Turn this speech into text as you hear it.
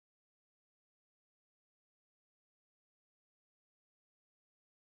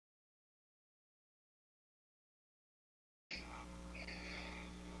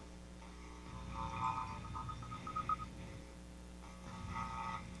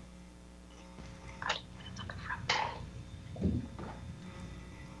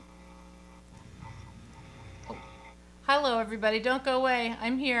Hello, everybody. Don't go away.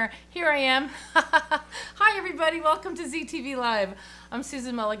 I'm here. Here I am. Hi, everybody. Welcome to ZTV Live. I'm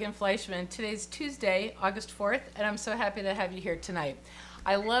Susan Mulligan-Fleischman. Today's Tuesday, August 4th, and I'm so happy to have you here tonight.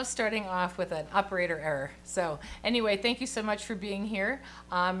 I love starting off with an operator error. So anyway, thank you so much for being here.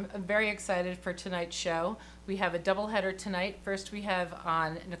 I'm very excited for tonight's show. We have a double header tonight. First, we have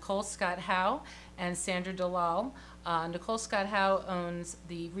on Nicole Scott-Howe and Sandra Dalal. Nicole Scott-Howe owns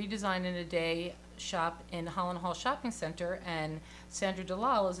the Redesign in a Day shop in Holland Hall Shopping Center, and Sandra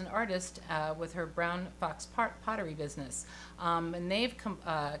Dalal is an artist with her Brown Fox pottery business. And they've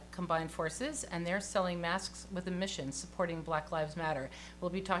combined forces, and they're selling masks with a mission, supporting Black Lives Matter. We'll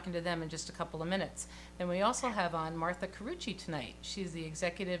be talking to them in just a couple of minutes. Then we also have on Martha Carucci tonight. She's the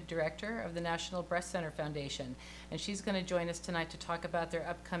executive director of the National Breast Center Foundation, and she's going to join us tonight to talk about their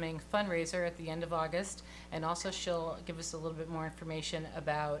upcoming fundraiser at the end of August, and also she'll give us a little bit more information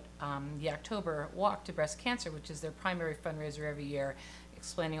about the October Walk to Breast Cancer, which is their primary fundraiser every year,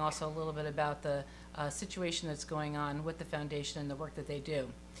 explaining also a little bit about the situation that's going on with the foundation and the work that they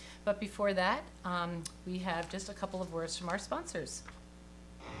do. But before that, we have just a couple of words from our sponsors.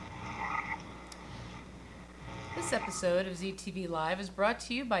 This episode of ZTV Live is brought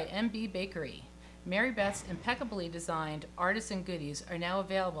to you by MB Bakery. Mary Beth's impeccably designed artisan goodies are now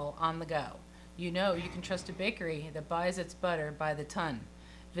available on the go. You know you can trust a bakery that buys its butter by the ton.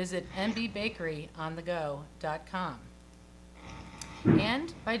 Visit mbbakeryonthego.com.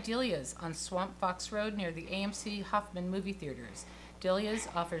 And by Delia's on Swamp Fox Road near the AMC Hoffman movie theaters. Delia's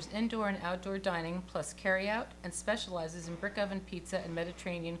offers indoor and outdoor dining plus carryout and specializes in brick oven pizza and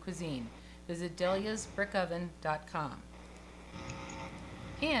Mediterranean cuisine. Visit deliasbrickoven.com.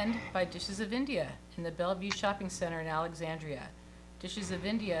 And by Dishes of India in the Bellevue Shopping Center in Alexandria. Dishes of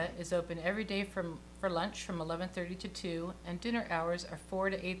India is open every day for lunch from 11:30 to 2, and dinner hours are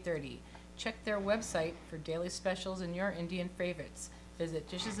 4 to 8:30. Check their website for daily specials and your Indian favorites. Visit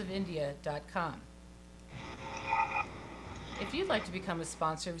dishesofindia.com. If you'd like to become a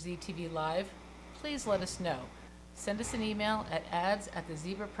sponsor of ZTV Live, please let us know. Send us an email at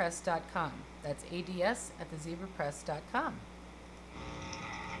ads@thezebrapress.com. That's ads@thezebrapress.com.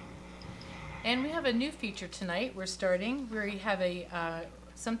 And we have a new feature tonight. We're starting. We have a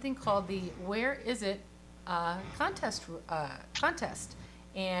something called the Where Is It contest.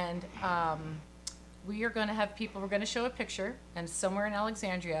 And we are going to have people, we're going to show a picture, and somewhere in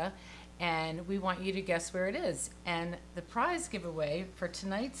Alexandria, and we want you to guess where it is. And the prize giveaway for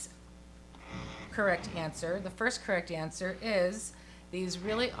tonight's correct answer, the first correct answer, is these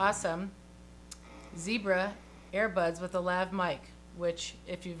really awesome Zebra earbuds with a lav mic, which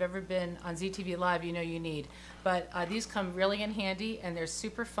if you've ever been on ZTV Live, you know you need. But these come really in handy, and they're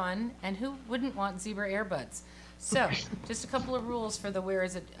super fun, and who wouldn't want Zebra earbuds? So, just a couple of rules for the Where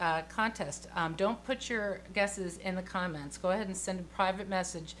Is It contest. Don't put your guesses in the comments. Go ahead and send a private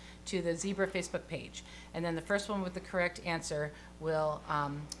message to the Zebra Facebook page, and then the first one with the correct answer will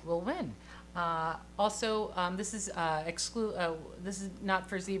win. Also, this is not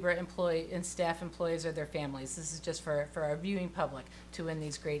for Zebra employee and staff employees or their families. This is just for our viewing public to win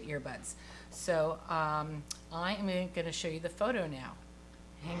these great earbuds. So I am going to show you the photo now.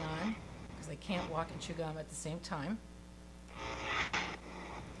 Hang on, because I can't walk and chew gum at the same time.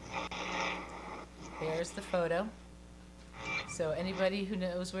 There's the photo. So anybody who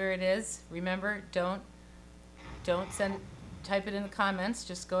knows where it is, remember, don't type it in the comments.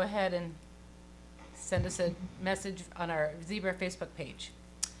 Just go ahead and send us a message on our Zebra Facebook page.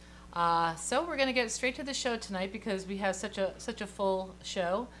 So we're going to get straight to the show tonight because we have such a full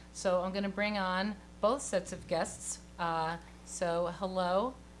show. So I'm going to bring on both sets of guests. So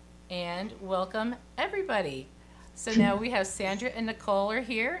hello and welcome everybody. So now we have Sandra and Nicole are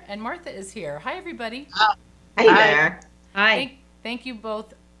here, and Martha is here. Hi everybody. Hi there. Hi. Thank you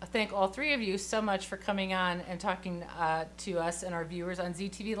both. Thank all three of you so much for coming on and talking to us and our viewers on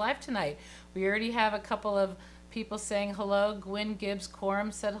ZTV Live tonight. We already have a couple of people saying hello. Gwyn Gibbs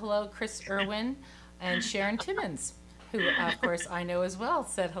Coram said hello. Chris Irwin and Sharon Timmons, who of course I know as well,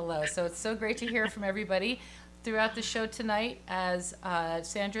 said hello. So it's so great to hear from everybody throughout the show tonight as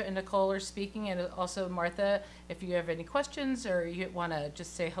Sandra and Nicole are speaking, and also Martha. If you have any questions or you want to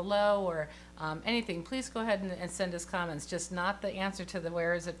just say hello or anything, please go ahead and send us comments. Just not the answer to the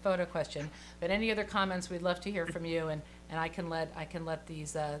Where Is It photo question, but any other comments, we'd love to hear from you, and I can let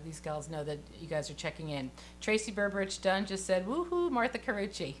these gals know that you guys are checking in. Tracy Berberich Dunn just said, woohoo, Martha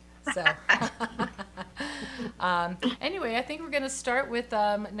Carucci. So anyway, I think we're going to start with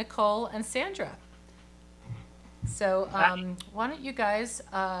Nicole and Sandra. So why don't you guys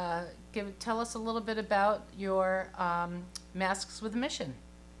tell us a little bit about your Masks with a Mission.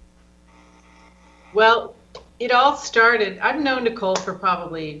 Well, It all started, I've known Nicole for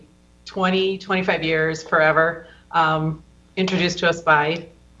probably 20, 25 years, forever. Introduced to us by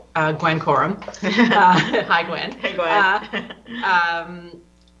Gwen Coram. Hi, Gwen. Hey, Gwen.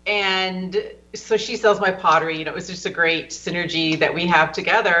 And so she sells my pottery. You know, it was just a great synergy that we have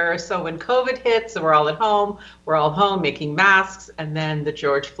together. So when COVID hits, so we're all home making masks. And then the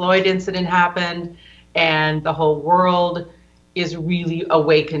George Floyd incident happened, and the whole world is really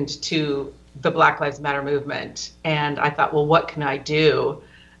awakened to the Black Lives Matter movement. And I thought, well, what can I do?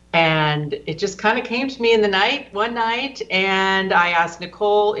 And it just kind of came to me in the night, one night, and I asked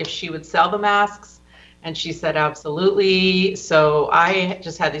Nicole if she would sell the masks. And she said, absolutely. So I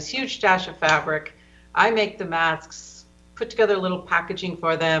just had this huge stash of fabric. I make the masks, put together a little packaging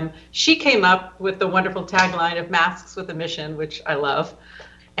for them. She came up with the wonderful tagline of masks with a mission, which I love.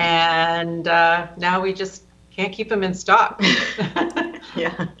 And now we just can't keep them in stock.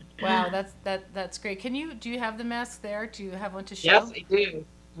 Yeah. Wow, that's great. Do you have the mask there? Do you have one to show? Yes, I do.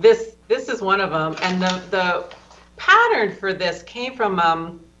 This is one of them. And the pattern for this came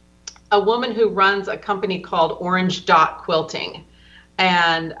from a woman who runs a company called Orange Dot Quilting,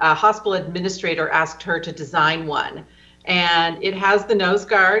 and a hospital administrator asked her to design one. And it has the nose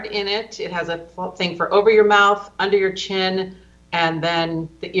guard in it. It has a thing for over your mouth, under your chin, and then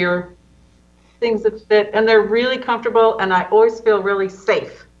the ear things that fit. And they're really comfortable, and I always feel really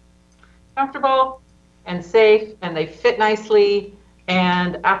safe. Comfortable and safe, and they fit nicely.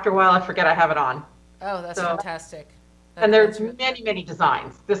 And after a while, I forget I have it on. Oh, that's fantastic. And there's many, many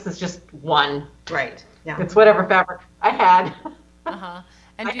designs. This is just one. Right. Yeah. It's whatever fabric I had. Uh-huh.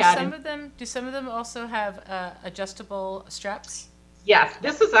 And do some of them also have adjustable straps? Yes.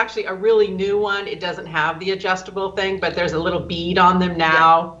 This is actually a really new one. It doesn't have the adjustable thing, but there's a little bead on them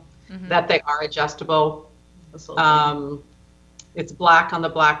now that they are adjustable. It's black on the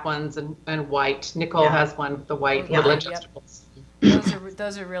black ones and white. Nicole has one with the white little adjustables.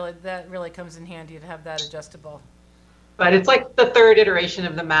 Those are really, that really comes in handy to have that adjustable. But it's like the third iteration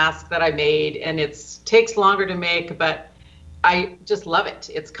of the mask that I made, and it takes longer to make, but I just love it.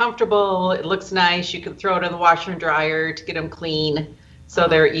 It's comfortable. It looks nice. You can throw it in the washer and dryer to get them clean. So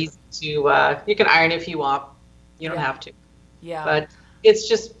they're easy to, you can iron if you want. You don't have to. Yeah. But it's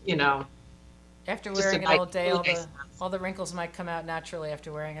just, after wearing it all day, all the wrinkles might come out naturally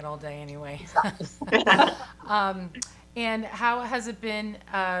after wearing it all day anyway. And how has it been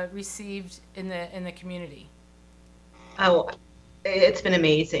received in the community? Oh, it's been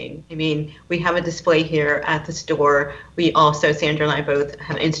amazing. I mean, we have a display here at the store. We also, Sandra and I both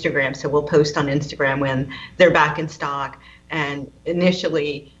have Instagram, so we'll post on Instagram when they're back in stock. And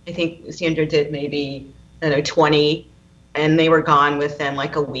initially, I think Sandra did maybe, 20, and they were gone within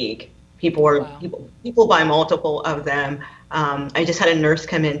like a week. People buy multiple of them. I just had a nurse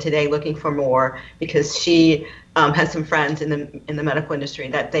come in today looking for more because she has some friends in the medical industry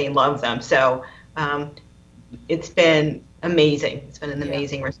that they love them. So it's been amazing. It's been an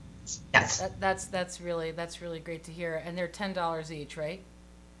amazing response. Yes. That's really great to hear. And they're $10 each, right?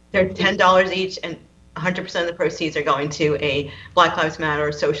 They're $10 each, and 100% of the proceeds are going to a Black Lives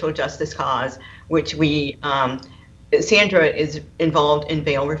Matter social justice cause, which we Sandra is involved in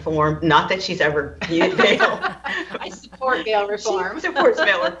bail reform. Not that she's ever needed bail. I support bail reform. She supports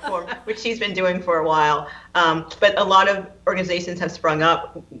bail reform, which she's been doing for a while. But a lot of organizations have sprung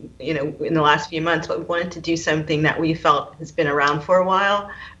up, in the last few months. But we wanted to do something that we felt has been around for a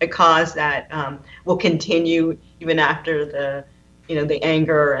while, a cause that will continue even after the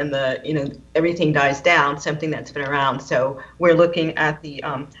anger and everything dies down. Something that's been around. So we're looking at the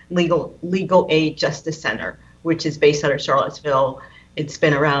Legal Aid Justice Center, which is based out of Charlottesville. It's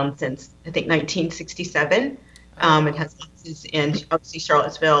been around since, I think, 1967. It has offices in, obviously,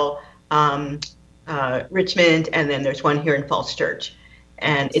 Charlottesville, Richmond, and then there's one here in Falls Church.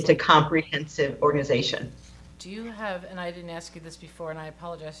 And it's a comprehensive organization. Do you have, and I didn't ask you this before, and I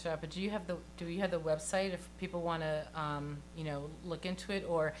apologize for that, but do you have the website if people want to, look into it?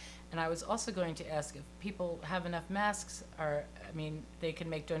 And I was also going to ask if people have enough masks, they can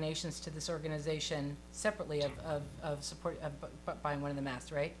make donations to this organization separately of support of buying one of the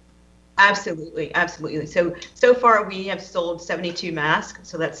masks, right? Absolutely, absolutely. So far we have sold 72 masks,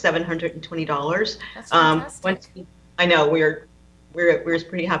 so that's $720. That's fantastic. I know we're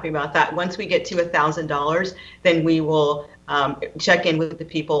pretty happy about that. Once we get to $1,000, then we will check in with the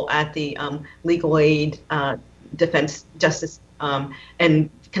people at the Legal Aid Defense Justice and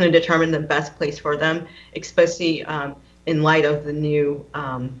kind of determine the best place for them, especially in light of the new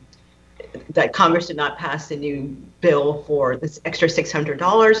that Congress did not pass a new bill for this extra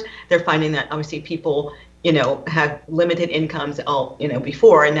 $600. They're finding that obviously people, have limited incomes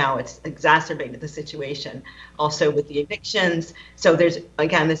before, and now it's exacerbated the situation. Also with the evictions. So there's,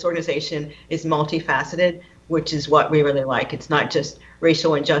 again, this organization is multifaceted, which is what we really like. It's not just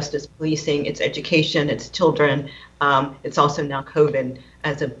racial injustice policing, it's education, it's children. It's also now COVID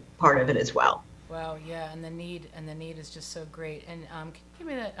as a part of it as well. Wow, yeah, and the need is just so great. And can you give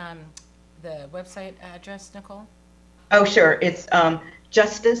me the website address, Nicole? Oh, sure. It's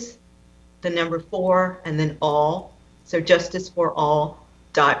justice, the number 4, and then all. So justiceforall.org.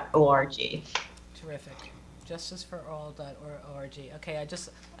 Terrific. Justiceforall.org. Okay, I just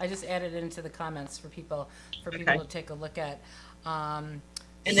added it into the comments for people to take a look at. And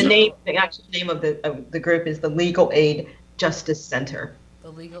the actual name of the group is the Legal Aid Justice Center. The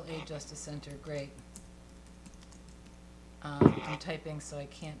Legal Aid Justice Center, great. I'm typing so I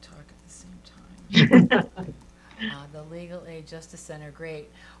can't talk at the same time. The Legal Aid Justice Center, great.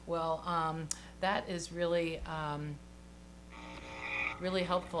 Well, that is really, really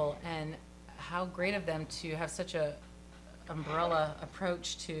helpful, and how great of them to have such a umbrella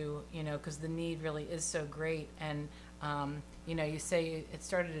approach to, because the need really is so great. And you say it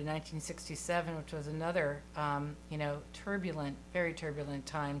started in 1967, which was another, very turbulent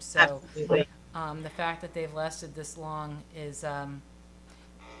time. So the fact that they've lasted this long is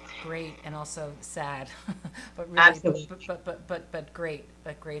great, and also sad, but really, but great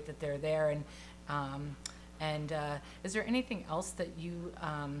that they're there. And is there anything else that you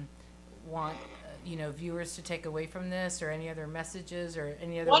want viewers to take away from this, or any other messages, or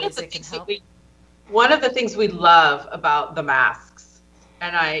any other ways they can help? One of the things we love about the masks,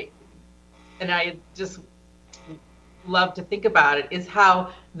 and I just love to think about it, is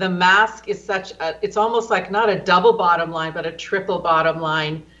how the mask is it's almost like not a double bottom line, but a triple bottom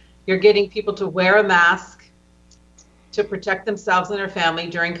line. You're getting people to wear a mask to protect themselves and their family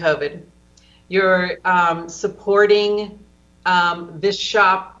during COVID. You're supporting this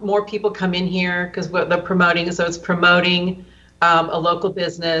shop. More people come in here because what they're promoting, so it's promoting a local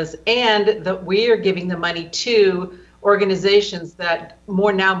business, and we are giving the money to organizations that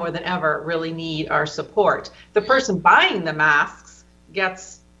more than ever really need our support. The person buying the masks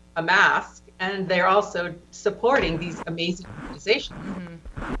gets a mask, and they're also supporting these amazing organizations. Mm-hmm.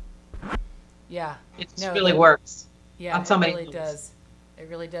 Yeah, it really works. Yeah, on so many really does. It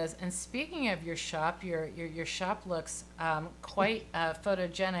really does. And speaking of your shop, your shop looks quite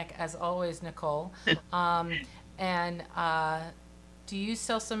photogenic as always, Nicole. And do you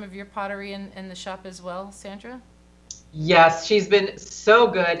sell some of your pottery in the shop as well, Sandra? Yes, she's been so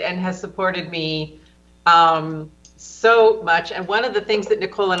good and has supported me so much. And one of the things that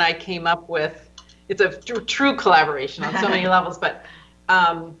Nicole and I came up with, it's a true collaboration on so many levels, but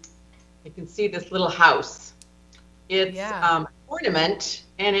you can see this little house. It's ornament,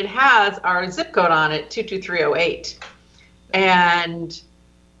 and it has our zip code on it, 22308. And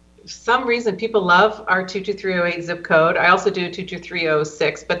for some reason, people love our 22308 zip code. I also do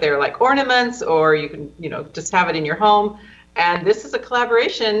 22306, but they're like ornaments, or you can, just have it in your home. And this is a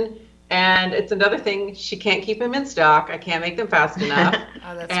collaboration, and it's another thing. She can't keep them in stock. I can't make them fast enough.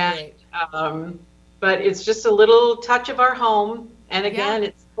 Oh, that's great. But it's just a little touch of our home. And again,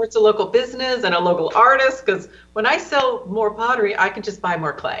 it supports a local business and a local artist, because when I sell more pottery, I can just buy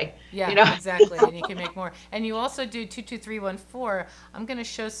more clay. Yeah, exactly. And you can make more. And you also do 22314. I'm going to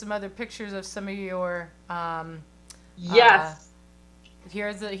show some other pictures of some of your. Yes. Here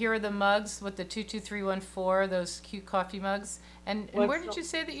are the mugs with the 22314. Those cute coffee mugs. And where did you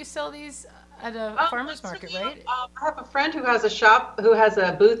say that you sell these? At a farmer's market, right? I have a friend who has a shop, who has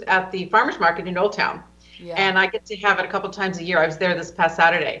a booth at the farmer's market in Old Town. Yeah. And I get to have it a couple times a year. I was there this past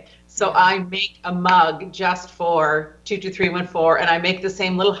Saturday. So I make a mug just for 22314, and I make the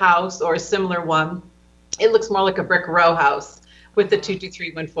same little house or a similar one. It looks more like a brick row house with the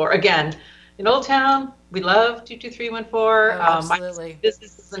 22314. Again, in Old Town, we love 22314. Absolutely. My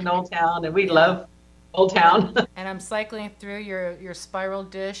business is in Old Town, and we love Old Town. And I'm cycling through your spiral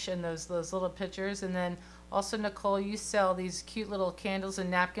dish and those little pictures. And then also, Nicole, you sell these cute little candles and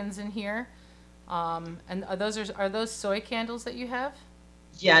napkins in here. And are those soy candles that you have?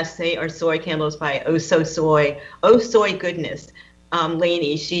 Yes, they are soy candles by Oh So Soy. Oh Soy Goodness.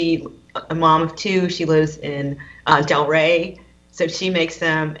 Lainey, she a mom of 2. She lives in Del Rey, so she makes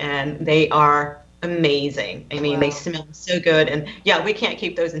them, and they are amazing. I mean, they smell so good, and we can't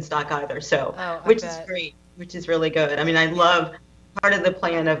keep those in stock either. So, which is great, which is really good. I mean, I love. Part of the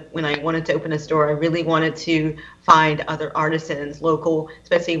plan of when I wanted to open a store, I really wanted to find other artisans, local,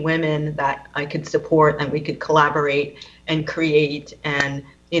 especially women, that I could support and we could collaborate and create and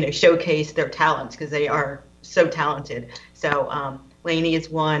showcase their talents because they are so talented. So Lainey is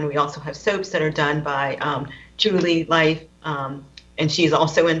one. We also have soaps that are done by Julie Life, and she's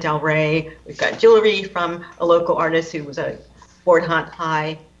also in Delray. We've got jewelry from a local artist who was a Fort Hunt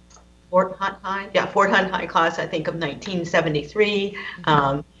High class, I think, of 1973.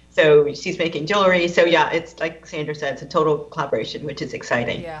 So she's making jewelry. So yeah, it's like Sandra said, it's a total collaboration, which is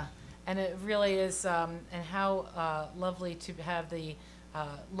exciting. Yeah, and it really is, and how lovely to have the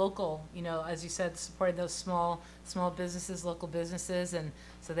local, as you said, supporting those small businesses, local businesses, and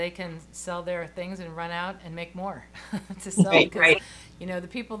so they can sell their things and run out and make more to sell. Right. The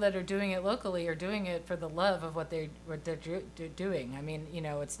people that are doing it locally are doing it for the love of what they're doing. I mean,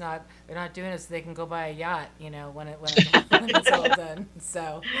 it's not, they're not doing it so they can go buy a yacht, when it's all done.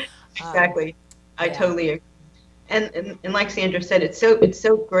 So exactly, I totally agree. And like Sandra said, it's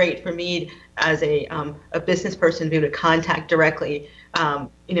so great for me as a business person to be able to contact directly,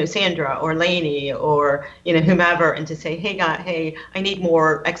 Sandra or Lainey or whomever, and to say, hey, I need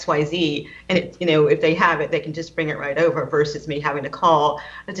more XYZ, and if they have it, they can just bring it right over, versus me having to call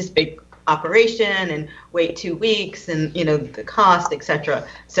this big operation and wait 2 weeks and the cost, etc.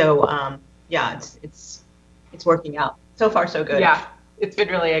 So it's working out so far, so good. Yeah. It's been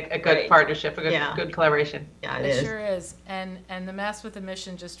really a good partnership, a good collaboration. Yeah, it sure is. And the Mass with a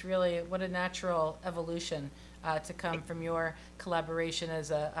Mission, just really, what a natural evolution to come from your collaboration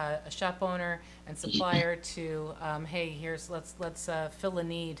as a shop owner and supplier to, hey, let's fill a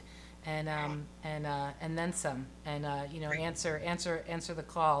need and then some, and answer the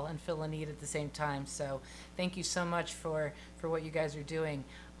call and fill a need at the same time. So thank you so much for what you guys are doing.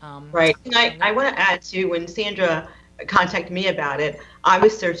 Right. And I want to add too, when Sandra contacted me about it, I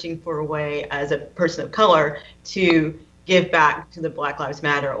was searching for a way as a person of color to give back to the Black Lives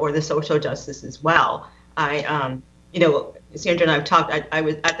Matter or the social justice as well. Sandra and I have talked, I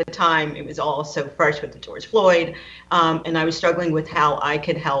was, at the time, it was all so fresh with the George Floyd, and I was struggling with how I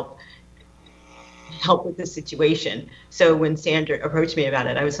could help with the situation. So when Sandra approached me about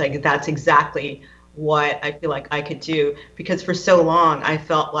it, I was like, that's exactly what I feel like I could do, because for so long I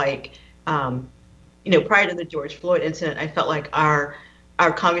felt like, prior to the George Floyd incident, I felt like our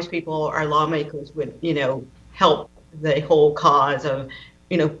congresspeople, our lawmakers would, help the whole cause of,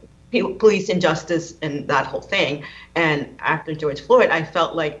 police injustice and that whole thing. And after George Floyd, I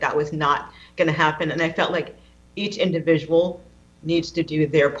felt like that was not going to happen. And I felt like each individual needs to do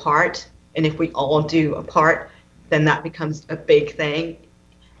their part. And if we all do a part, then that becomes a big thing.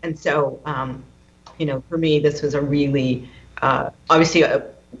 And so, for me, this was a really, obviously,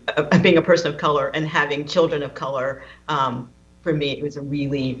 being a person of color and having children of color, for me, it was a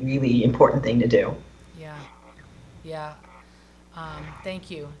really, really important thing to do. Yeah.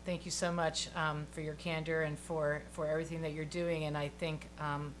 Thank you so much for your candor and for everything that you're doing. And I think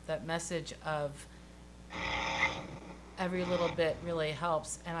that message of every little bit really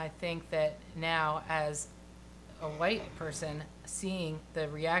helps. And I think that now, as a white person, seeing the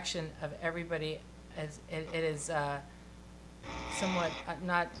reaction of everybody, as it is somewhat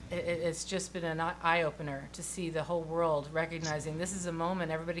it's just been an eye-opener to see the whole world recognizing this is a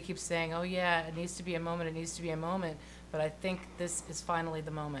moment. Everybody keeps saying, oh yeah, it needs to be a moment, but I think this is finally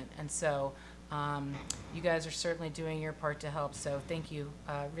the moment. And so you guys are certainly doing your part to help, so thank you.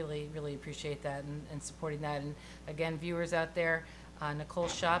 Really, really appreciate that and supporting that. And again, viewers out there,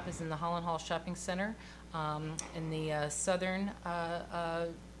 Nicole's shop is in the Holland Hall Shopping Center in the southern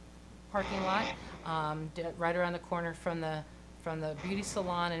parking lot, right around the corner from the beauty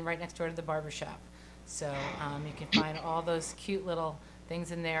salon and right next door to the barber shop. So you can find all those cute little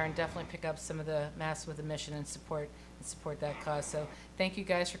things in there and definitely pick up some of the Mass with a Mission and support that cause. So thank you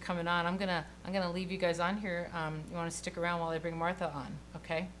guys for coming on. I'm gonna leave you guys on here. You want to stick around while I bring Martha on,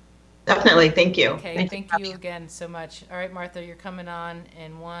 okay? Definitely. Thank you. Okay. Thank you again so much. All right, Martha, you're coming on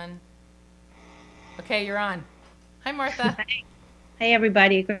in one. Okay, you're on. Hi, Martha. Hey,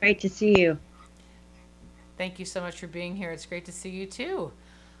 everybody. Great to see you. Thank you so much for being here. It's great to see you, too.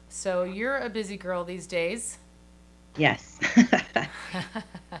 So you're a busy girl these days. Yes.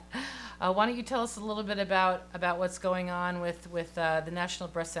 Why don't you tell us a little bit about what's going on with the National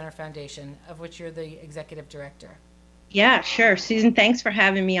Breast Center Foundation, of which you're the executive director? Yeah, sure. Susan, thanks for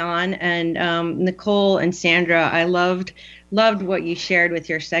having me on. And Nicole and Sandra, I loved what you shared with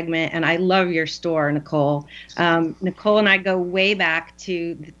your segment, and I love your store, Nicole. Nicole and I go way back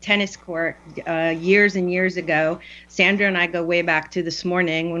to the tennis court years and years ago. Sandra and I go way back to this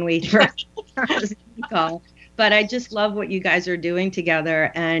morning when we first call. But I just love what you guys are doing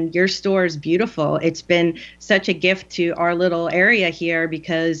together, and your store is beautiful. It's been such a gift to our little area here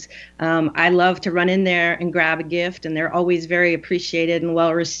because I love to run in there and grab a gift, and they're always very appreciated and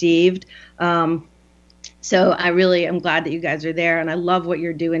well received. So I really am glad that you guys are there, and I love what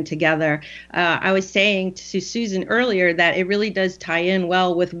you're doing together. I was saying to Susan earlier that it really does tie in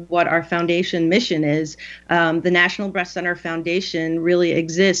well with what our foundation mission is. The National Breast Center Foundation really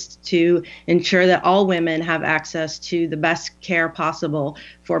exists to ensure that all women have access to the best care possible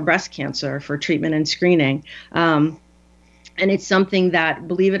for breast cancer, for treatment and screening. And it's something that,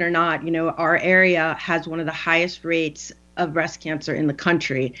 believe it or not, our area has one of the highest rates of breast cancer in the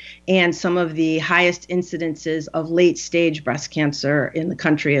country, and some of the highest incidences of late stage breast cancer in the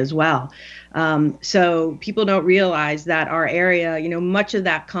country as well. So people don't realize that our area, much of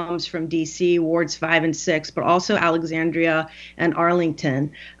that comes from DC, wards 5 and 6, but also Alexandria and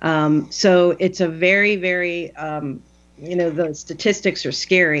Arlington. So it's a very, very, the statistics are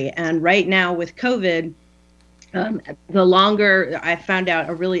scary. And right now with COVID, the longer I found out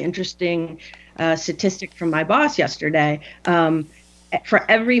a really interesting statistic from my boss yesterday.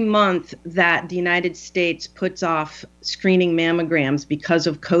 For every month that the United States puts off screening mammograms because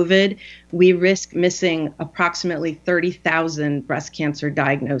of COVID, we risk missing approximately 30,000 breast cancer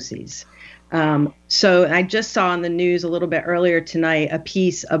diagnoses. So I just saw on the news a little bit earlier tonight a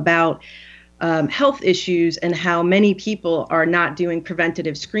piece about health issues and how many people are not doing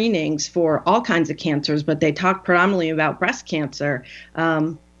preventative screenings for all kinds of cancers, but they talk predominantly about breast cancer.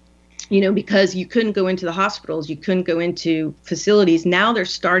 Because you couldn't go into the hospitals, you couldn't go into facilities. Now they're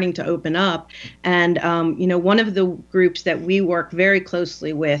starting to open up. And, one of the groups that we work very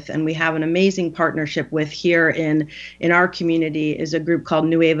closely with, and we have an amazing partnership with here in our community, is a group called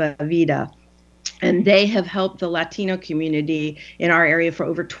Nueva Vida. And they have helped the Latino community in our area for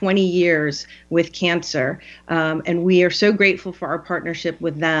over 20 years with cancer. And we are so grateful for our partnership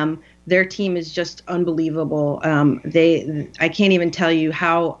with them. Their team is just unbelievable. I can't even tell you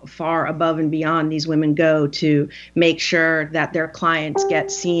how far above and beyond these women go to make sure that their clients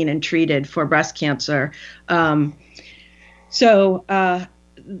get seen and treated for breast cancer. Nueva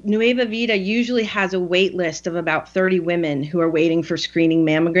Vida usually has a wait list of about 30 women who are waiting for screening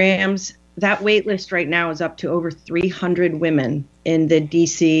mammograms. That wait list right now is up to over 300 women in the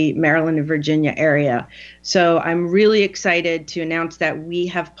DC, Maryland, and Virginia area. So I'm really excited to announce that we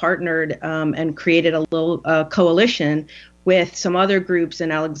have partnered and created a little coalition with some other groups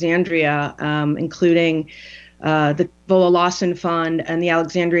in Alexandria, including the Vola Lawson Fund and the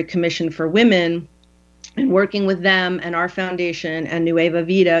Alexandria Commission for Women, and working with them and our foundation and Nueva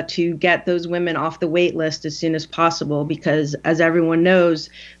Vida to get those women off the wait list as soon as possible, because as everyone knows,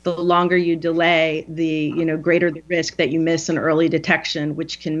 the longer you delay, the greater the risk that you miss an early detection,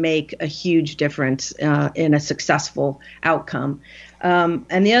 which can make a huge difference in a successful outcome.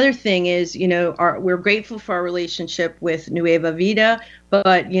 And the other thing is, we're grateful for our relationship with Nueva Vida,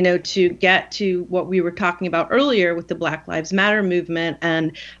 but, to get to what we were talking about earlier with the Black Lives Matter movement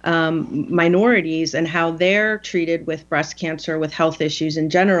and minorities and how they're treated with breast cancer, with health issues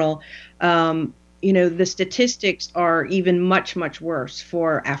in general, the statistics are even much, much worse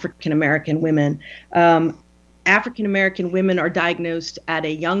for African American women. African American women are diagnosed at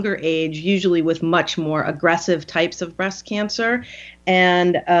a younger age, usually with much more aggressive types of breast cancer,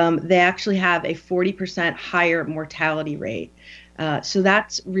 and they actually have a 40% higher mortality rate. So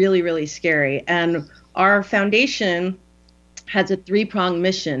that's really, really scary. And our foundation has a three-pronged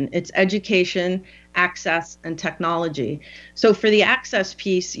mission. It's education, access, and technology. So for the access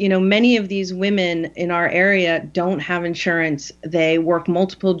piece, many of these women in our area don't have insurance. They work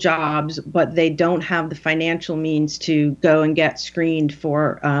multiple jobs, but they don't have the financial means to go and get screened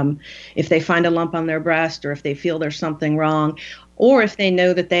for if they find a lump on their breast or if they feel there's something wrong, or if they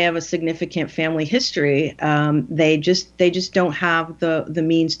know that they have a significant family history, they just don't have the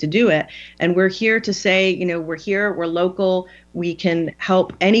means to do it. And we're here to say, we're here, we're local, we can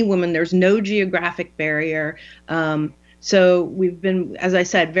help any woman. There's no geographic barrier. So we've been, as I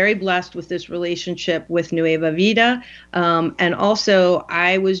said, very blessed with this relationship with Nueva Vida. And also,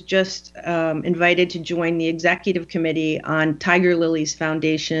 I was just invited to join the executive committee on Tiger Lily's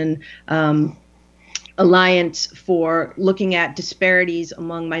Foundation Alliance for looking at disparities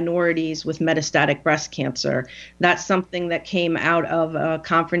among minorities with metastatic breast cancer. That's something that came out of a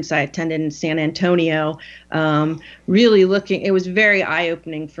conference I attended in San Antonio. It was very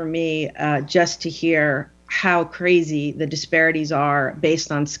eye-opening for me just to hear how crazy the disparities are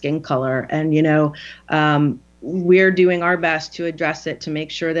based on skin color. And, we're doing our best to address it, to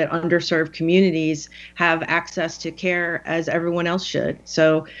make sure that underserved communities have access to care as everyone else should.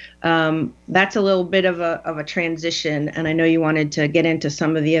 So that's a little bit of a transition. And I know you wanted to get into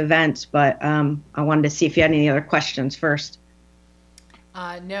some of the events, but I wanted to see if you had any other questions first.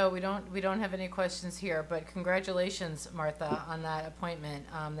 No, we don't have any questions here, but congratulations, Martha, on that appointment.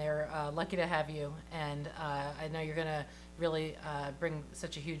 They're lucky to have you, and I know you're going to really bring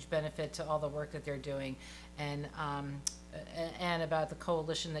such a huge benefit to all the work that they're doing, and about the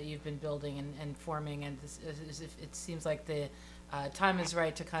coalition that you've been building and forming. And it seems like the time is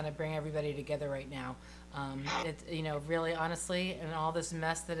right to kind of bring everybody together right now. It's, you know, really honestly, in all this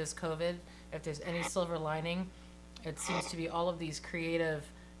mess that is COVID, if there's any silver lining, it seems to be all of these creative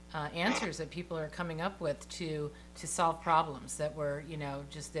answers that people are coming up with to solve problems that were, you know,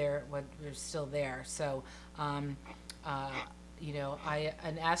 just there, what were still there. So, you know,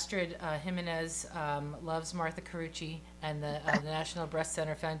 and Astrid Jimenez loves Martha Carucci and the National Breast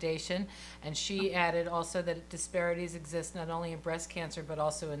Center Foundation, and she added also that disparities exist not only in breast cancer but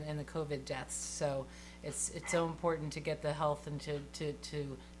also in the COVID deaths. So it's so important to get the health and to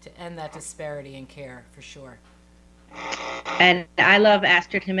end that disparity in care for sure. And I love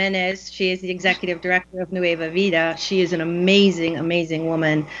Astrid Jimenez. She is the executive director of Nueva Vida. She is an amazing, amazing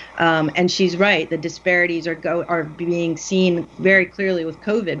woman. And she's right. The disparities are being seen very clearly with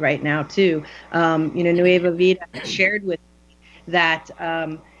COVID right now, too. You know, Nueva Vida shared with me that,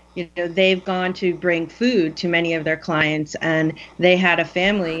 you know, they've gone to bring food to many of their clients, and they had a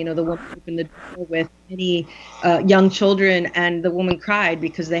family, you know, the woman opened the door with many young children, and the woman cried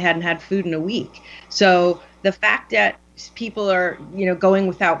because they hadn't had food in a week. So the fact that people are, you know, going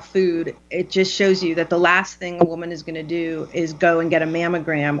without food, it just shows you that the last thing a woman is going to do is go and get a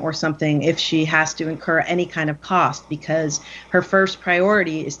mammogram or something if she has to incur any kind of cost, because her first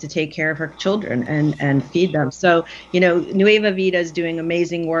priority is to take care of her children and feed them. So, you know, Nueva Vida is doing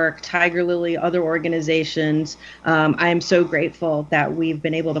amazing work, Tiger Lily, other organizations. I am so grateful that we've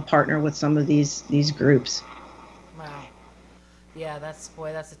been able to partner with some of these groups. Wow. Yeah, that's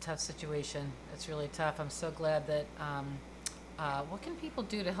a tough situation. It's really tough. I'm so glad that, what can people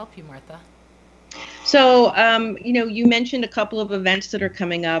do to help you, Martha? So, you know, you mentioned a couple of events that are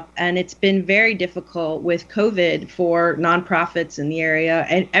coming up, and it's been very difficult with COVID for nonprofits in the area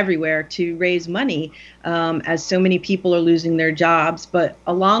and everywhere to raise money, as so many people are losing their jobs. But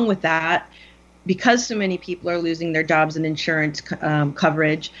along with that, because so many people are losing their jobs and insurance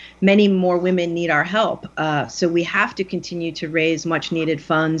coverage, many more women need our help. So we have to continue to raise much needed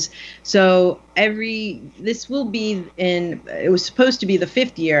funds. So it was supposed to be the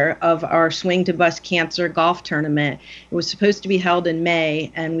 5th year of our Swing to Bust Cancer golf tournament. It was supposed to be held in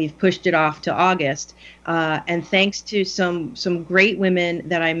May, and we've pushed it off to August. And thanks to some great women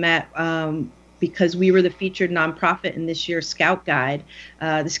that I met, because we were the featured nonprofit in this year's Scout Guide.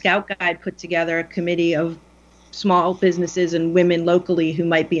 The Scout Guide put together a committee of small businesses and women locally who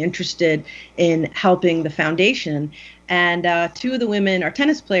might be interested in helping the foundation. And 2 of the women are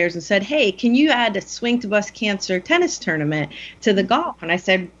tennis players and said, hey, can you add a Swing to Bust Cancer tennis tournament to the golf? And I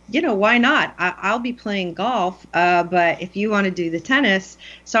said, you know, why not? I'll be playing golf, but if you want to do the tennis,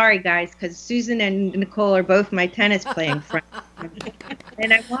 sorry guys, because Susan and Nicole are both my tennis playing friends.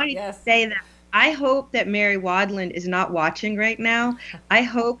 And I wanted to say that I hope that Mary Wadland is not watching right now. I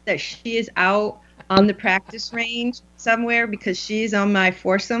hope that she is out on the practice range somewhere, because she's on my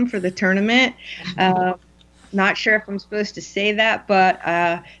foursome for the tournament. Not sure if I'm supposed to say that, but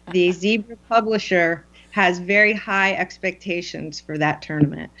the Zebra publisher has very high expectations for that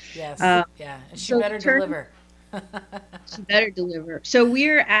tournament. Yes, yeah, and she better deliver. She better deliver. So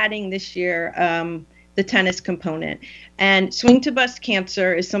we're adding this year the tennis component. And Swing to Bust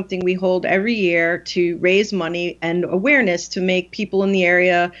Cancer is something we hold every year to raise money and awareness to make people in the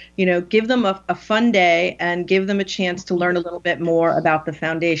area, you know, give them a fun day and give them a chance to learn a little bit more about the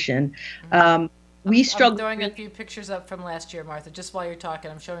foundation. We struggle. I'm throwing a few pictures up from last year, Martha, just while you're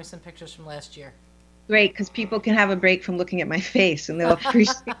talking. I'm showing some pictures from last year. Great, because people can have a break from looking at my face and they'll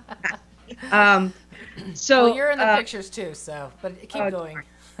appreciate that. So well, you're in the pictures too, so, but keep going.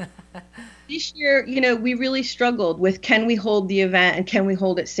 This year, you know, we really struggled with, can we hold the event and can we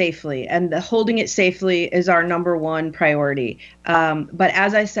hold it safely? And holding it safely is our number one priority. But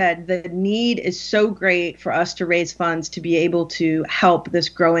as I said, the need is so great for us to raise funds to be able to help this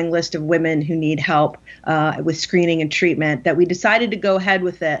growing list of women who need help with screening and treatment, that we decided to go ahead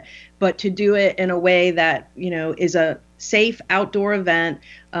with it, but to do it in a way that, you know, is a safe outdoor event,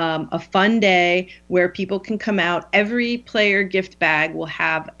 a fun day where people can come out. Every player gift bag will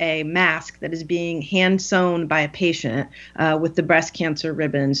have a mask that is being hand sewn by a patient with the breast cancer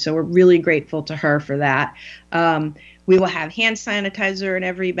ribbon. So we're really grateful to her for that. We will have hand sanitizer in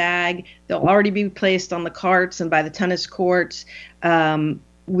every bag. They'll already be placed on the carts and by the tennis courts.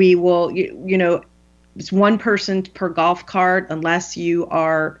 We will, it's one person per golf cart unless you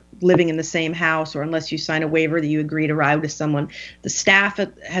are living in the same house or unless you sign a waiver that you agree to ride with someone. The staff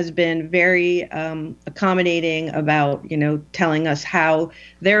has been very accommodating about, telling us how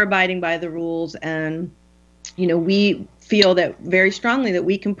they're abiding by the rules. And, we feel that very strongly that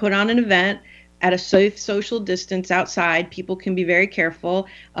we can put on an event at a safe social distance outside. People can be very careful,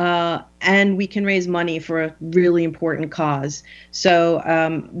 and we can raise money for a really important cause. So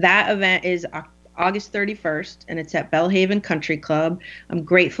that event is August 31st, and it's at Bellhaven Country Club. I'm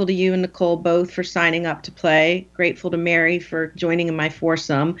grateful to you and Nicole both for signing up to play. Grateful to Mary for joining in my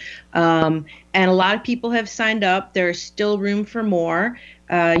foursome. And a lot of people have signed up. There's still room for more.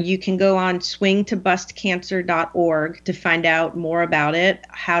 You can go on swingtobustcancer.org to find out more about it,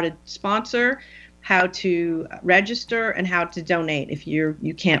 how to sponsor, how to register, and how to donate if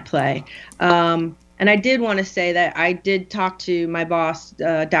you can't play. And I did want to say that I did talk to my boss,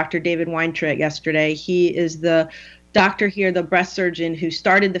 Dr. David Weintritt, yesterday. He is the doctor here, the breast surgeon who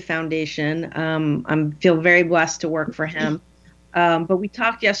started the foundation. I feel very blessed to work for him. But we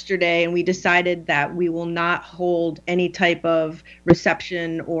talked yesterday and we decided that we will not hold any type of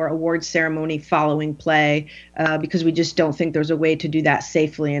reception or award ceremony following play because we just don't think there's a way to do that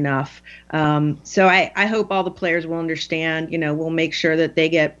safely enough. So I hope all the players will understand, we'll make sure that they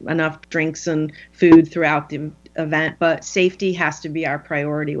get enough drinks and food throughout the event, but safety has to be our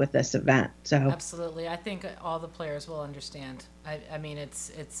priority with this event. So absolutely. I think all the players will understand. I mean, it's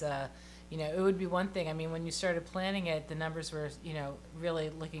it would be one thing. I mean, when you started planning it, the numbers were, really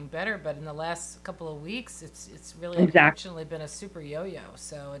looking better. But in the last couple of weeks, it's really unfortunately been a super yo-yo.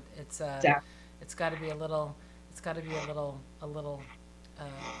 So it's got to be a little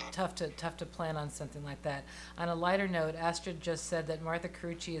tough to plan on something like that. On a lighter note, Astrid just said that Martha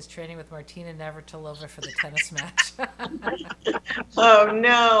Carucci is training with Martina Navratilova for the tennis match. Oh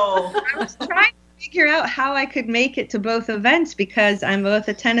no! I was trying to figure out how I could make it to both events because I'm both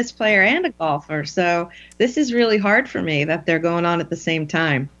a tennis player and a golfer. So this is really hard for me that they're going on at the same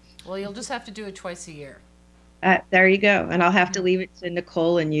time. Well, you'll just have to do it twice a year. There you go. And I'll have to leave it to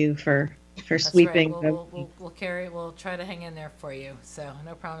Nicole and you for sweeping. Right. We'll try to hang in there for you. So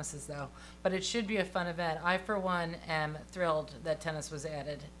no promises though, but it should be a fun event. I, for one, am thrilled that tennis was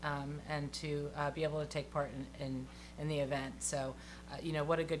added and to be able to take part in the event. So,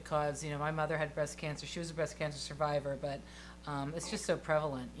 what a good cause. My mother had breast cancer. She was a breast cancer survivor, but it's just so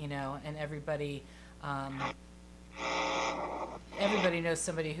prevalent, and everybody knows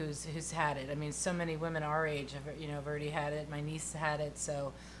somebody who's had it. I mean, so many women our age have already had it. My niece had it.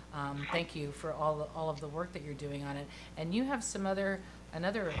 So thank you for all of the work that you're doing on it. And you have another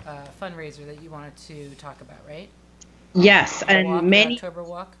fundraiser that you wanted to talk about, right? Yes, the October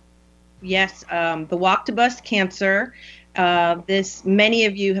walk. Yes, the Walk to Bust Cancer. Many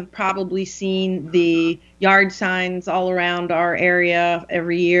of you have probably seen the yard signs all around our area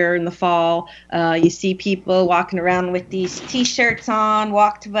every year in the fall. You see people walking around with these T-shirts on,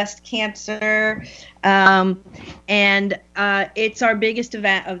 Walk to Bust Cancer. And it's our biggest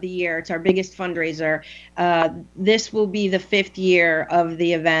event of the year. It's our biggest fundraiser. This will be the 5th year of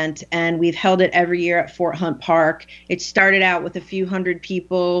the event, and we've held it every year at Fort Hunt Park. It started out with a few hundred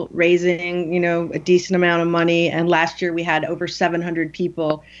people raising, a decent amount of money, and last year we had over 700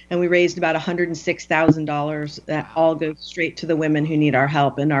 people, and we raised about $106,000 that all goes straight to the women who need our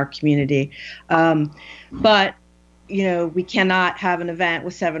help in our community. But we cannot have an event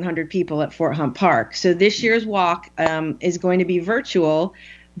with 700 people at Fort Hunt Park. So this year's walk is going to be virtual,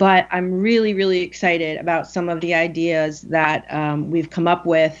 but I'm really, really excited about some of the ideas that we've come up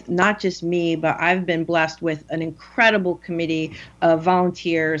with. Not just me, but I've been blessed with an incredible committee of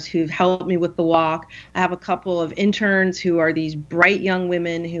volunteers who've helped me with the walk. I have a couple of interns who are these bright young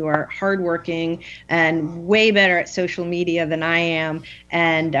women who are hardworking and way better at social media than I am.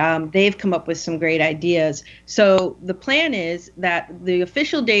 And they've come up with some great ideas. So the plan is that the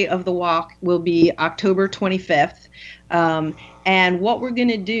official date of the walk will be October 25th. And what we're going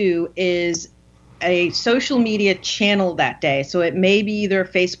to do is a social media channel that day. So it may be either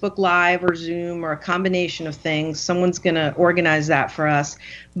Facebook Live or Zoom or a combination of things. Someone's going to organize that for us.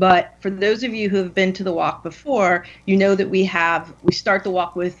 But for those of you who have been to the walk before, you know that we start the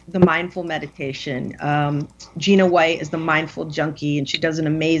walk with the mindful meditation. Gina White is the mindful junkie, and she does an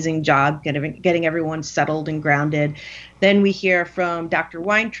amazing job getting everyone settled and grounded. Then we hear from Dr.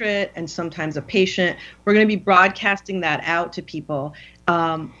 Weintritt and sometimes a patient. We're going to be broadcasting that out to people.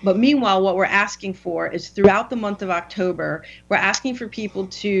 But meanwhile, what we're asking for is throughout the month of October, we're asking for people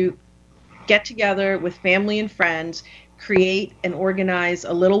to get together with family and friends, create and organize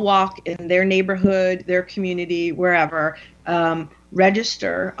a little walk in their neighborhood, their community, wherever.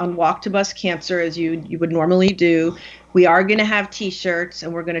 Register on Walk to Bust Cancer as you would normally do. We are going to have T-shirts,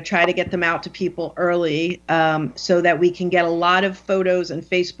 and we're going to try to get them out to people early so that we can get a lot of photos and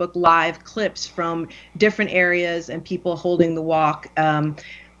Facebook Live clips from different areas and people holding the walk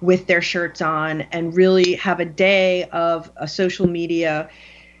with their shirts on, and really have a day of a social media,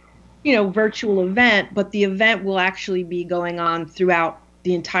 virtual event. But the event will actually be going on throughout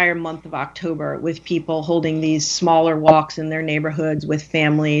the entire month of October with people holding these smaller walks in their neighborhoods with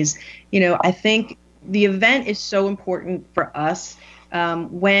families. I think the event is so important for us.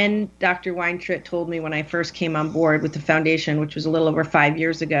 When Dr. Weintritt told me when I first came on board with the foundation, which was a little over 5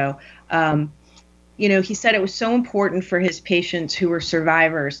 years ago, he said it was so important for his patients who were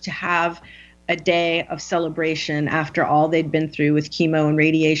survivors to have a day of celebration after all they'd been through with chemo and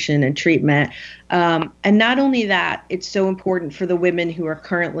radiation and treatment. And not only that, it's so important for the women who are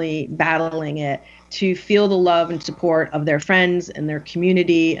currently battling it to feel the love and support of their friends and their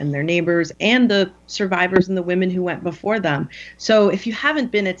community and their neighbors and the survivors and the women who went before them. So if you haven't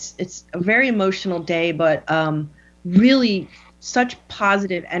been, it's a very emotional day, but really such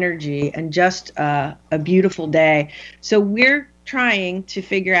positive energy and just a beautiful day. So we're trying to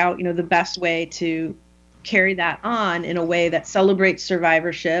figure out, the best way to carry that on in a way that celebrates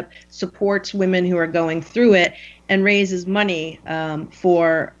survivorship, supports women who are going through it, and raises money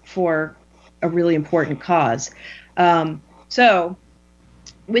for a really important cause. So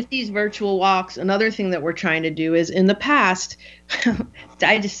with these virtual walks, another thing that we're trying to do is, in the past,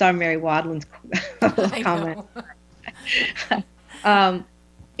 I just saw Mary Wadlin's comment.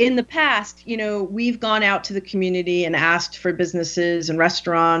 In the past, we've gone out to the community and asked for businesses and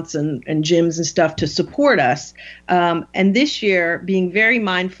restaurants and gyms and stuff to support us. And this year, being very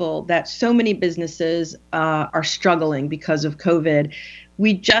mindful that so many businesses are struggling because of COVID,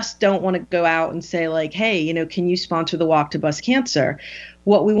 we just don't want to go out and say like, hey, can you sponsor the Walk to Bust Cancer?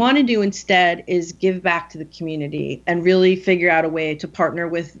 What we want to do instead is give back to the community and really figure out a way to partner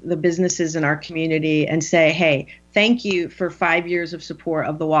with the businesses in our community and say, hey, thank you for 5 years of support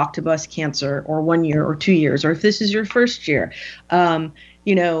of the Walk to Bust Cancer, or 1 year or 2 years, or if this is your first year.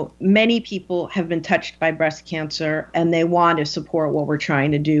 Many people have been touched by breast cancer and they want to support what we're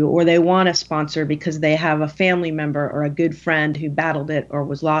trying to do, or they want to sponsor because they have a family member or a good friend who battled it or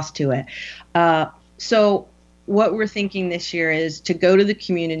was lost to it. So what we're thinking this year is to go to the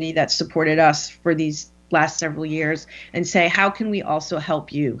community that supported us for these last several years and say, how can we also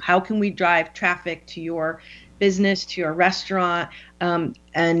help you? How can we drive traffic to your business, to your restaurant,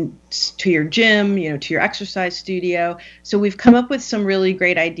 and to your gym, to your exercise studio? So we've come up with some really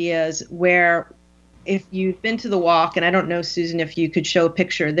great ideas where, if you've been to the walk, and I don't know, Susan, if you could show a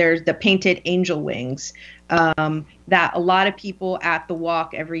picture, there's the painted angel wings that a lot of people at the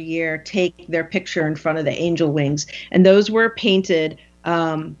walk every year take their picture in front of the angel wings. And those were painted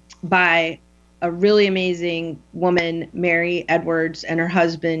by a really amazing woman, Mary Edwards, and her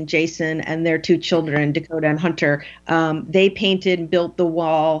husband, Jason, and their 2 children, Dakota and Hunter. They painted and built the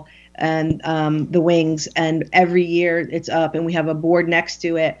wall and the wings, and every year it's up, and we have a board next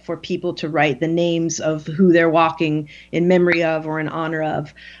to it for people to write the names of who they're walking in memory of or in honor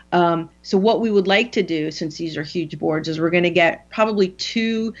of. So what we would like to do, since these are huge boards, is we're going to get probably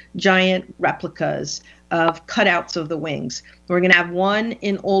 2 giant replicas of cutouts of the wings. We're going to have one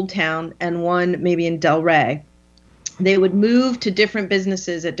in Old Town and one maybe in Del Rey. They would move to different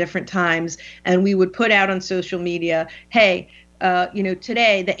businesses at different times, and we would put out on social media, hey,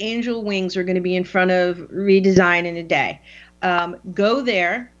 today the angel wings are going to be in front of Redesign in a Day. Go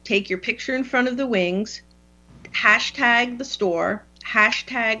there, take your picture in front of the wings, hashtag the store,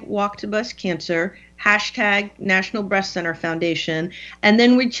 hashtag Walk to Bust Cancer, hashtag National Breast Center Foundation, and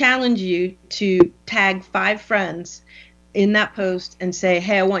then we challenge you to tag 5 friends in that post and say,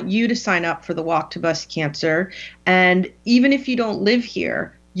 hey, I want you to sign up for the Walk to Bust Cancer. And even if you don't live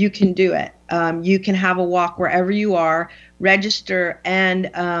here, you can do it. You can have a walk wherever you are, register, and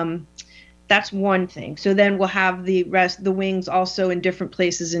that's one thing. So then we'll have the rest, the wings also in different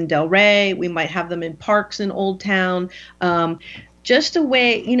places in Del Rey. We might have them in parks in Old Town. Just a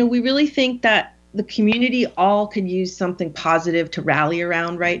way, we really think that the community all could use something positive to rally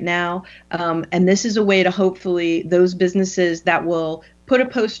around right now. And this is a way to hopefully those businesses that will put a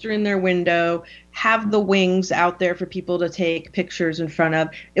poster in their window, have the wings out there for people to take pictures in front of.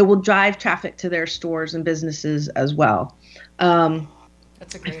 It will drive traffic to their stores and businesses as well.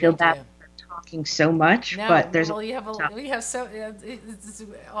 That's a great I feel idea. bad for talking so much, No, but there's well, it's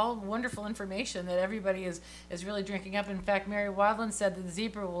all wonderful information that everybody is really drinking up. In fact, Mary Wadland said that the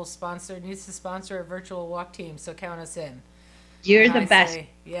Zebra needs to sponsor a virtual walk team, so count us in. You're And the I best. say,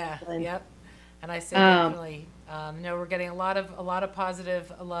 yep. And I say definitely. No, we're getting a lot of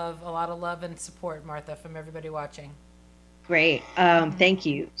positive love, a lot of love and support, Martha, from everybody watching. Great. Thank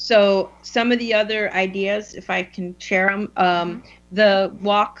you. So some of the other ideas, if I can share them, the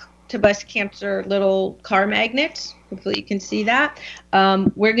Walk to Bust Cancer little car magnets. Hopefully you can see that.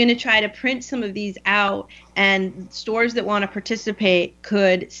 We're going to try to print some of these out, and stores that want to participate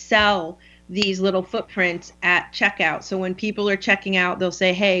could sell these little footprints at checkout. So when people are checking out, they'll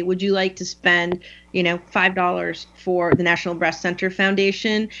say, hey, would you like to spend, $5 for the National Breast Center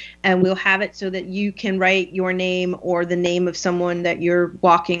Foundation? And we'll have it so that you can write your name or the name of someone that you're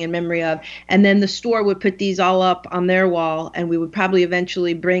walking in memory of. And then the store would put these all up on their wall, and we would probably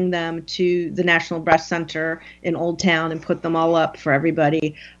eventually bring them to the National Breast Center in Old Town and put them all up for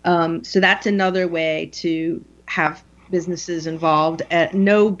everybody. So that's another way to have businesses involved at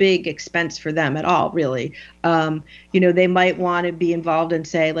no big expense for them at all, really. They might want to be involved and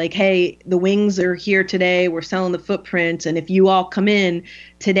say, like, hey, the wings are here today, we're selling the footprints, and if you all come in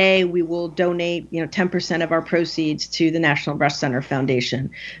today, we will donate 10% of our proceeds to the National Breast Center Foundation.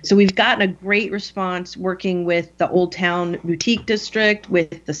 So we've gotten a great response working with the Old Town Boutique District,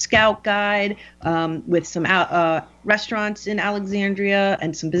 with the Scout Guide, with some restaurants in Alexandria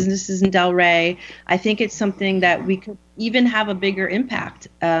and some businesses in Del Rey. I think it's something that we could even have a bigger impact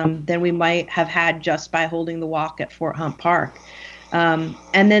than we might have had just by holding the walk at Fort Hunt Park. And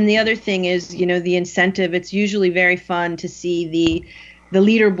then the other thing is, the incentive. It's usually very fun to see the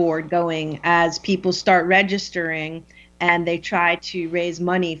leaderboard going as people start registering and they try to raise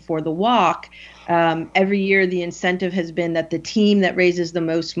money for the walk. Every year, the incentive has been that the team that raises the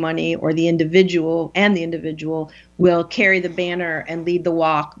most money, or the individual will carry the banner and lead the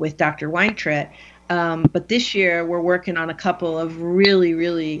walk with Dr. Weintritt. But this year, we're working on a couple of really,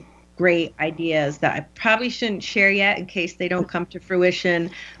 really great ideas that I probably shouldn't share yet in case they don't come to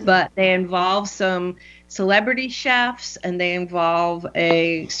fruition, but they involve some celebrity chefs, and they involve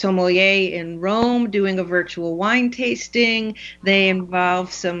a sommelier in Rome doing a virtual wine tasting. They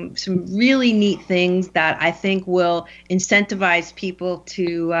involve some really neat things that I think will incentivize people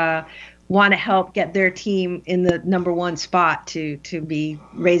to want to help get their team in the number one spot to be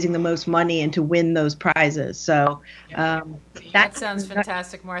raising the most money and to win those prizes. So that sounds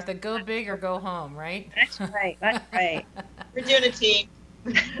fantastic, Martha. Go big or go home, right? That's right. That's right. We're doing a team.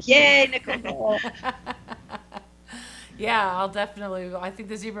 Yay, Nicole. Yeah, I'll definitely. I think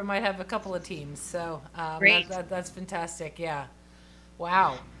the Zebra might have a couple of teams. So Great. That's fantastic. Yeah.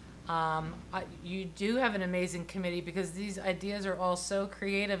 Wow. You do have an amazing committee, because these ideas are all so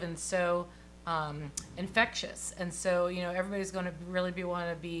creative and so infectious, and so everybody's going to really want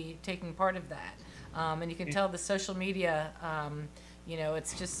to be taking part of that. And you can tell the social media.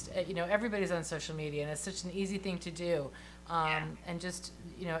 It's just everybody's on social media, and it's such an easy thing to do. And just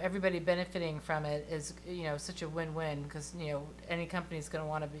everybody benefiting from it is such a win-win, because any company's going to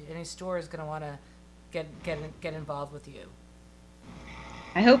want to be, any store is going to want to get involved with you.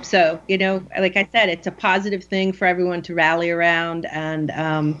 I hope so. Like I said, it's a positive thing for everyone to rally around, and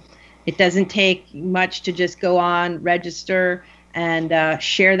it doesn't take much to just go on, register, and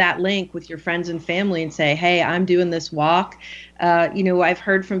share that link with your friends and family and say, hey, I'm doing this walk. I've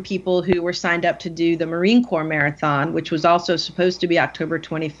heard from people who were signed up to do the Marine Corps Marathon, which was also supposed to be October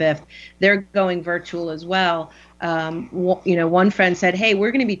 25th. They're going virtual as well. One friend said, hey,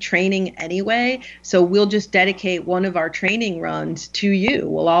 we're going to be training anyway, so we'll just dedicate one of our training runs to you.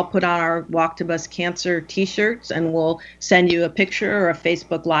 We'll all put on our Walk to Bust Cancer t-shirts, and we'll send you a picture or a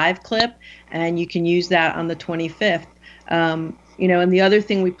Facebook Live clip, and you can use that on the 25th. And the other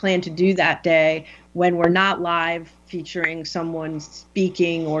thing we plan to do that day, when we're not live featuring someone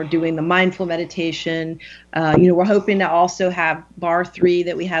speaking or doing the mindful meditation, we're hoping to also have Bar 3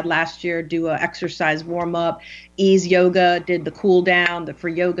 that we had last year do a exercise warm up. Ease Yoga did the cool down, the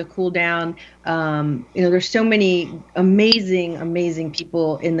free yoga cool down. There's so many amazing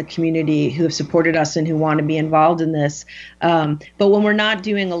people in the community who have supported us and who want to be involved in this. But when we're not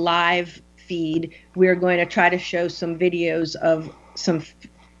doing a live feed, we're going to try to show some videos of some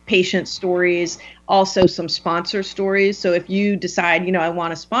patient stories, also some sponsor stories. So if you decide, I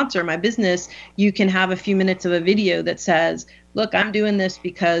want to sponsor my business, you can have a few minutes of a video that says, look, I'm doing this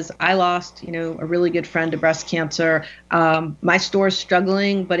because I lost, a really good friend to breast cancer. My store's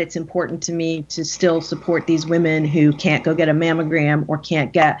struggling, but it's important to me to still support these women who can't go get a mammogram or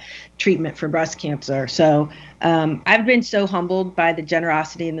can't get treatment for breast cancer. So I've been so humbled by the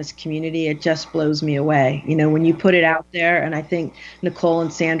generosity in this community. It just blows me away. When you put it out there, and I think Nicole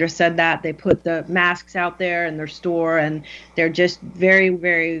and Sandra said that, they put the masks out there in their store, and they're just very,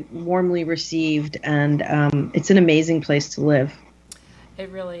 very warmly received. And it's an amazing place to live. It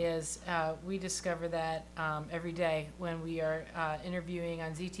really is. We discover that every day when we are interviewing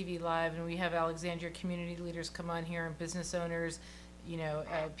on ZTV Live, and we have Alexandria community leaders come on here and business owners,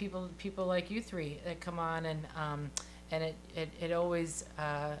 people like you three that come on, and it always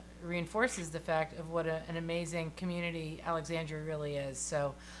reinforces the fact of what an amazing community Alexandria really is.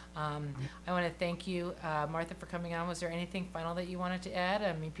 So I want to thank you, Martha, for coming on. Was there anything final that you wanted to add?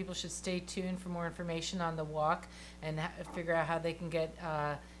 I mean, people should stay tuned for more information on the walk and figure out how they can get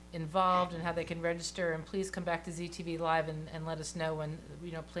involved and how they can register. And please come back to ZTV Live and let us know when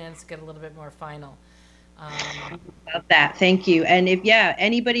plans get a little bit more final. Love that. Thank you. And if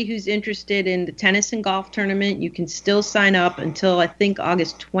anybody who's interested in the tennis and golf tournament, you can still sign up until I think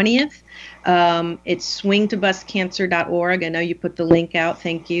August 20th. It's swingtobreastcancer.org. I know you put the link out.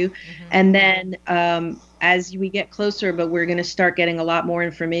 Thank you. Mm-hmm. And then as we get closer, but we're going to start getting a lot more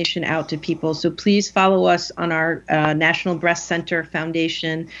information out to people. So please follow us on our National Breast Center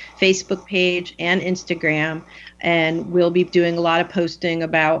Foundation Facebook page and Instagram. And we'll be doing a lot of posting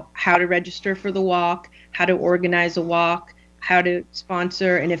about how to register for the walk, how to organize a walk, how to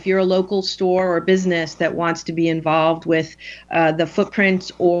sponsor. And if you're a local store or business that wants to be involved with the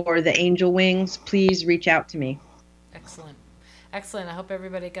footprints or the angel wings, please reach out to me. Excellent. Excellent. I hope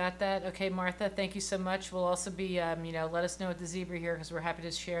everybody got that. Okay, Martha, thank you so much. We'll also be, let us know at the Zebra here, because we're happy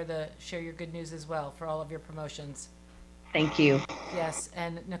to share your good news as well for all of your promotions. Thank you. Yes,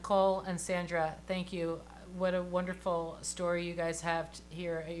 and Nicole and Sandra, thank you. What a wonderful story you guys have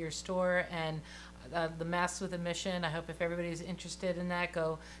here at your store, and the Masks with a Mission. I hope if everybody's interested in that,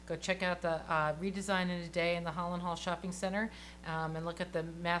 go check out the Redesign in a Day in the Holland Hall Shopping Center, and look at the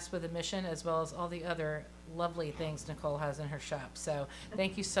Masks with a Mission, as well as all the other lovely things Nicole has in her shop. So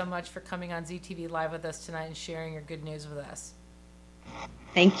thank you so much for coming on ZTV Live with us tonight and sharing your good news with us.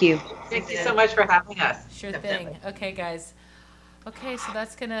 Thank you. Thank you so much for having us. Sure thing. Okay, guys. Okay, so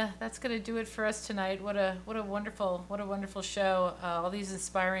that's gonna do it for us tonight. What a wonderful show. All these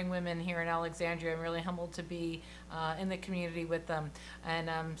inspiring women here in Alexandria. I'm really humbled to be in the community with them.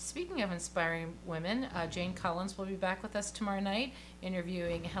 And speaking of inspiring women, Jane Collins will be back with us tomorrow night,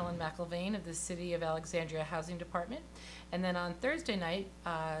 interviewing Helen McIlvain of the City of Alexandria Housing Department. And then on Thursday night,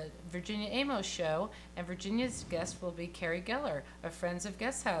 Virginia Amos show, and Virginia's guest will be Carrie Geller of Friends of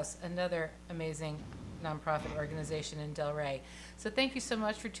Guest House, another amazing nonprofit organization in Delray. So thank you so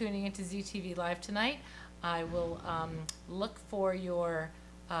much for tuning into ZTV Live tonight. I will look for your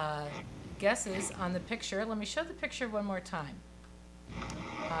guesses on the picture. Let me show the picture one more time,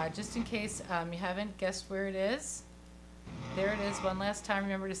 just in case you haven't guessed where it is. There it is one last time.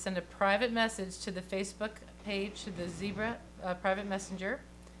 Remember to send a private message to the Facebook page, to the Zebra private messenger,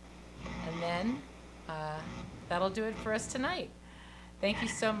 and then that'll do it for us tonight. Thank you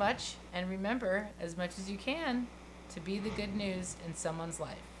so much, and remember, as much as you can, to be the good news in someone's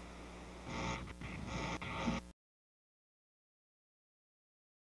life.